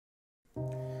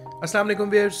अस्सलाम वालेकुम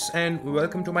viewers and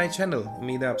welcome to my channel.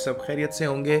 उम्मीद है आप सब खैरियत से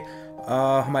होंगे।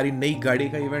 हमारी नई गाड़ी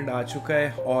का इवेंट आ चुका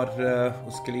है और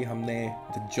उसके लिए हमने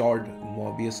द जॉर्ड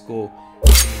मॉबियस को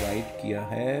इनवाइट किया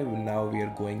है। Now we are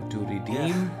going to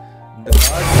redeem the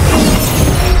card.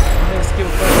 इसके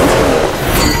ऊपर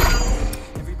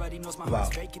वाह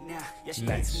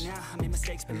नाइस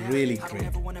रियली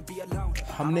ग्रेट।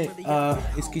 हमने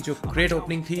इसकी जो क्रेट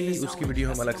ओपनिंग थी उसकी वीडियो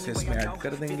हम अलग से इसमें ऐड कर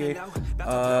देंगे,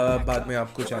 बाद में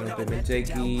आपको चैनल पे मिल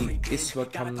जाएगी। इस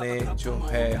वक्त हमने जो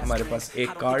है हमारे पास एक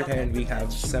कार्ड है and we have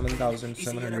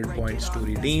 7700 points to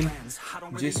redeem,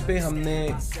 जिस पे हमने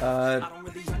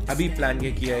अभी प्लान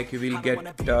ये किया है कि we'll get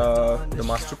the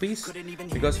masterpiece,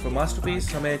 because for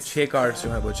masterpiece हमें 6 कार्ड्स जो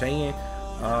है वो चाहिए,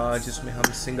 जिसमें हम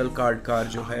सिंगल कार्ड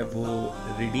जो है वो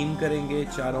रिडीम करेंगे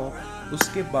चारों।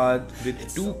 उसके बाद विद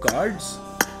 2 कार्ड्स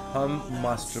हम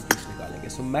मास्टरपीस निकालेंगे।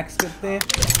 सो मैक्स करते हैं,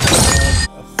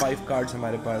 5 कार्ड्स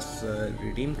हमारे पास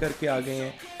रिडीम करके आ गए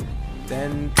हैं।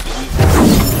 देन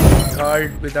कार्ड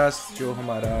विद अस जो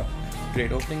हमारा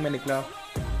ट्रेड ओपनिंग में निकला।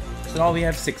 So now we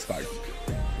have 6 card.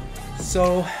 सो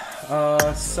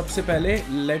सबसे पहले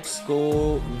let's go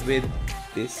with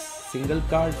this single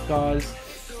card cards.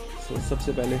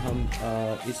 सबसे पहले हम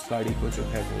इस गाड़ी को जो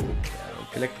है वो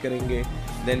कलेक्ट करेंगे।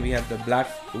 Then we have the black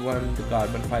one, the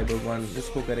carbon fibre one,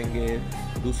 उसको करेंगे।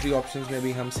 दूसरी ऑप्शंस में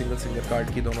भी हम सिंगल कार्ड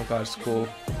की दोनों कार्ड्स को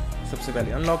सबसे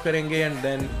पहले अनलॉक करेंगे एंड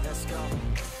देन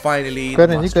फाइनली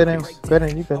करें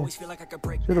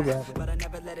शुरू करें।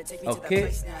 ओके,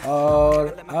 और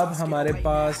अब हमारे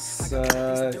पास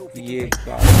ये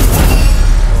card.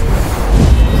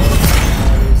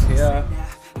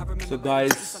 So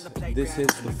guys, this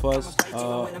is the first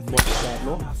Monte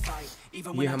Carlo.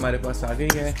 ये हमारे पास आ गई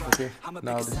है। Okay,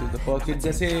 now this is the first।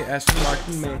 जैसे एस्टन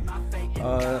मार्टिन में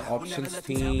ऑप्शंस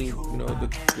थी, you know, the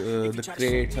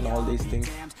crates and all these things,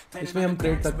 इसमें हम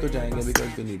क्रेट तक तो जाएंगे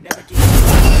because we need that।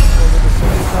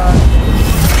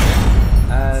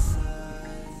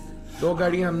 दो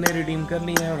गाड़ी हमने रिडीम कर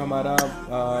ली है और हमारा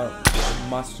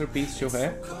मास्टरपीस जो है।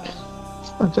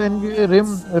 अच्छा, इनके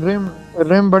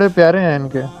रिम बड़े प्यारे हैं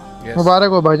इनके। yes. मुबारक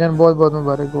हो भाईजान, बहुत बहुत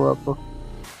मुबारक हो आपको।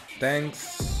 Thanks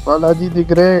Balaji the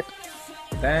great.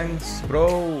 Thanks bro.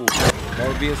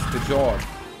 Morbius the Jord।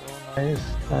 Nice.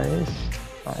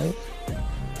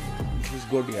 This is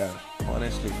good यार,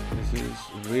 honestly this is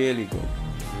really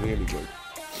good।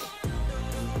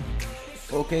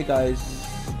 Okay guys,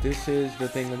 this is the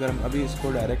thing। अगर हम अभी इसको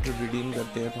डायरेक्ट रिडीम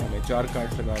करते हैं तो हमें 4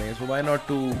 कार्ड्स लगाने हैं। So why not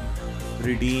to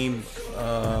redeem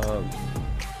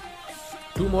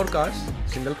 2 more cards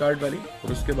single card वाली,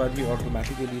 और उसके बाद भी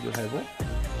ऑटोमेटिकली जो है वो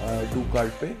 2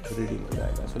 कार्ड पे रिडीम हो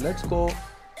जाएगा। So let's go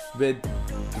with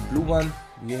blue one.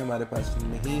 ये हमारे पास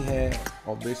नहीं है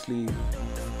ऑब्वियसली,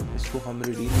 इसको हम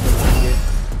रिडीम करेंगे।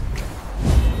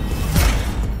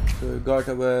 सो got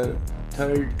our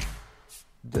third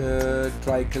the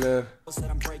trichlor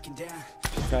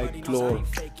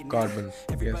carbon।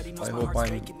 Yes, I hope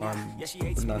I'm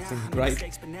pronouncing it right।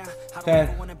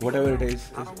 whatever it is,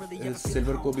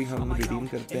 silver को भी हम redeem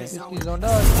करते हैं।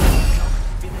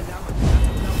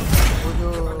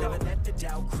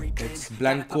 It's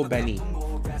Blanco Benny।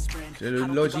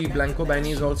 Low ji, Blanco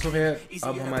Benny is also here।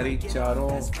 अब हमारी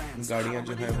चारों गाड़ियाँ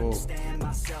जो है वो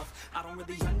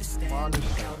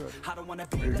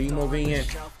रिडीम हो गई हैं।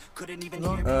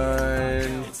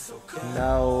 And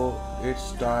now it's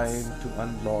time to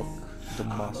unlock the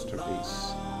masterpiece।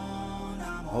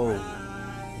 Oh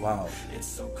wow,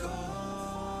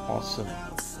 awesome,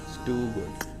 it's too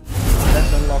good।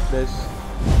 Let's unlock this।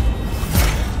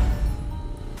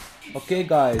 Okay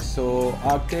guys, so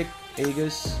Arctic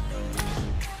Aegis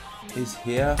is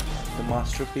here, the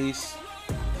masterpiece,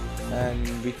 and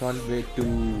we can't wait to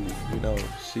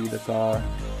see the car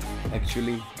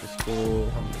actually। इसको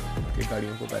हम के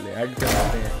गाड़ियों को पहले add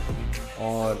करते हैं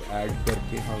और add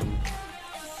करके हम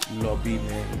लॉबी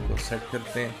में इनको सेट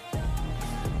करते हैं।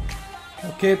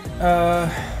 ओके,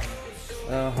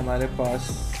 हमारे पास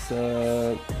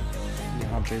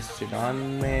यहाँ पे सेडान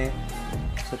में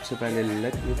सबसे पहले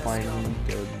let me find the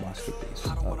masterpiece.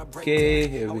 Okay,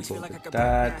 here we go with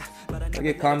that.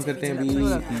 Okay, काम करते हैं अभी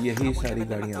यही सारी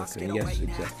गाड़ियाँ रखते हैं। यस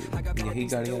एग्जैक्टली, यही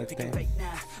गाड़ियाँ रखते हैं।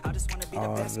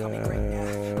 और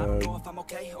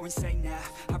okay,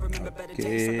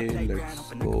 let's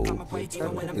go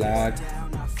with black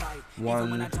one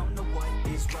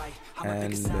and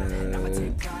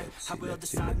let's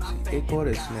see एक और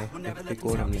इसमें एक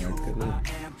और हमने ऐड कर लिया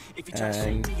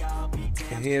and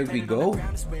here we go।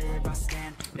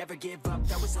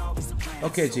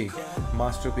 Okay ji,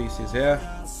 masterpiece is here।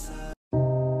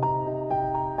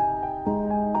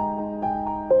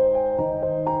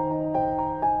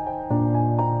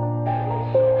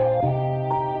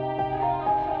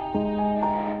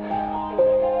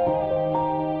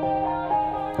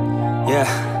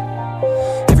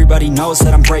 yeah. Everybody knows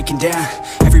that I'm breaking down.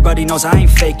 Everybody knows I ain't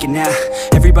faking now.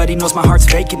 Everybody knows my heart's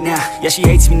vacant now. Yeah, she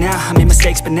hates me now, I made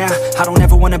mistakes but now I don't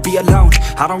ever wanna be alone.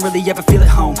 I don't really ever feel at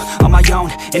home. On my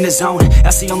own, in the zone,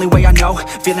 that's the only way I know.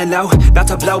 Feeling low, about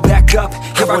to blow back up.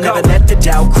 Here I won't ever let the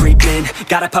doubt creep in.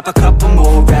 Gotta pop a couple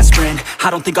more aspirin. I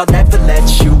don't think I'll ever let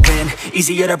you in.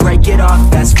 Easier to break it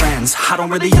off best friends. I don't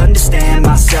really understand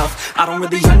myself. I don't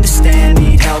really understand,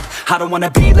 need help. I don't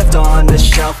wanna be left on the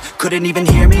shelf. Couldn't even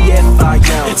hear me if I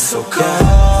yelled. It's so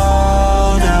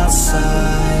cold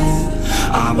outside,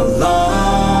 I'm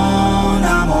alone,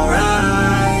 I'm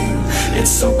alright. It's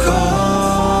so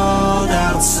cold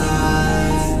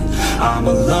outside, I'm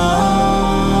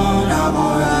alone, I'm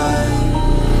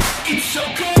alright. It's so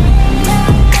cold.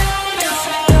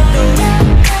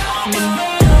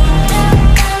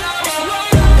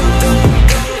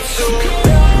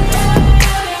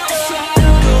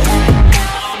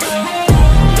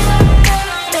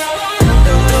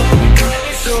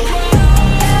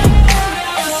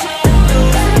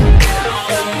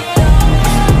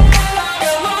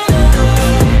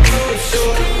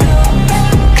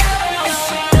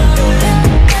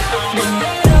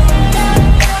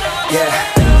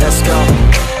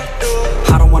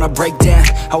 Break down,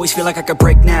 always feel like I could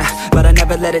break now, but I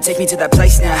never let it take me to that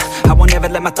place now. I won't ever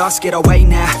let my thoughts get away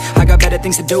now. I got better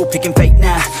things to do, picking fate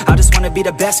now. I just wanna be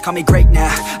the best, call me great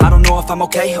now. I don't know if I'm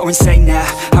okay or insane now.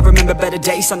 I remember better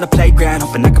days on the playground,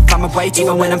 hoping I can find my way.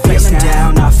 Even when I'm feeling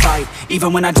down, I fight.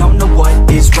 Even when I don't know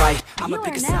what is right, I'ma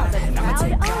pick a side and I'ma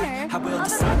take pride. I will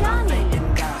decide my fate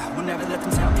and die. Will never let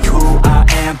them tell me who I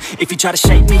am. If you try to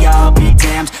shake me, I'll be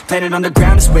damned. Planet on the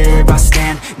ground is where I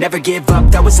stand. Never give up,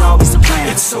 that was always the plan.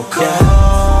 It's so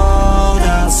cold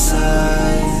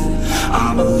outside,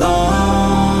 I'm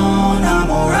alone, I'm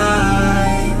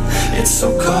alright. It's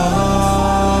so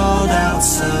cold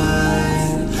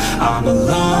outside, I'm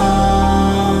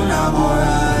alone, I'm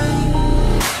alright.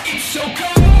 It's so cold.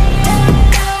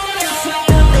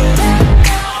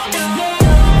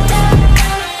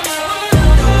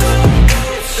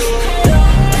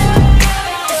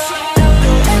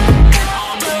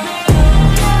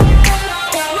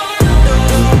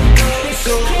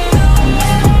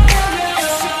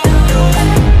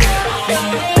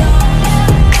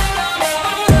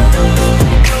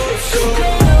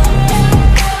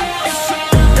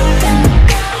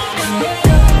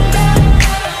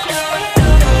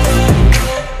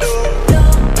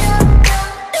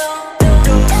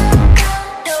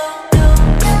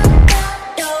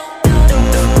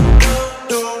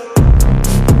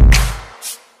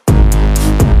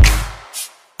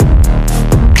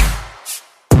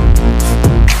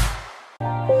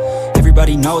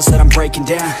 Everybody knows that I'm breaking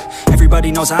down.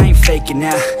 Everybody knows I ain't faking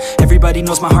now. Everybody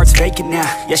knows my heart's vacant now.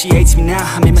 Yeah, she hates me now,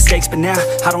 I made mistakes but now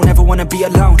I don't ever wanna be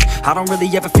alone. I don't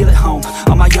really ever feel at home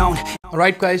on my own.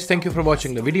 Alright guys, thank you for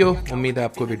watching the video. उम्मीद है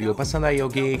आपको video पसंद आई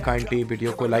होगी. Kindly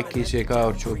video को like कीजिएगा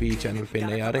और जो भी चैनल पे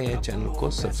नए आ रहे हैं चैनल को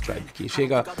सब्सक्राइब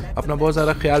कीजिएगा. अपना बहुत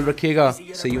ज़्यादा ख्याल रखिएगा.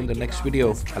 See you in the next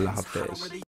video. अल्लाह हाफ़िज़.